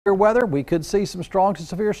Weather, we could see some strong to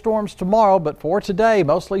severe storms tomorrow, but for today,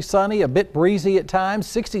 mostly sunny, a bit breezy at times.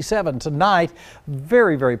 67 tonight.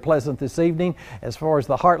 Very pleasant this evening. As far as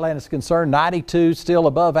the heartland is concerned, 92 still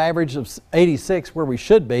above average of 86 where we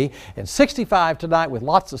should be, and 65 tonight with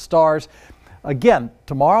lots of stars. Again,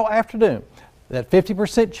 tomorrow afternoon, that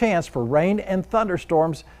 50% chance for rain and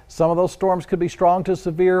thunderstorms. Some of those storms could be strong to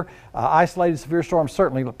severe. Isolated severe storms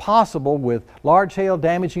certainly possible with large hail,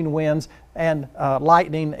 damaging winds, and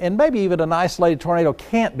lightning, and maybe even an isolated tornado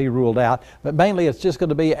can't be ruled out. But mainly it's just going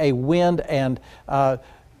to be a wind and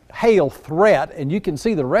hail threat, and you can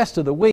see the rest of the week.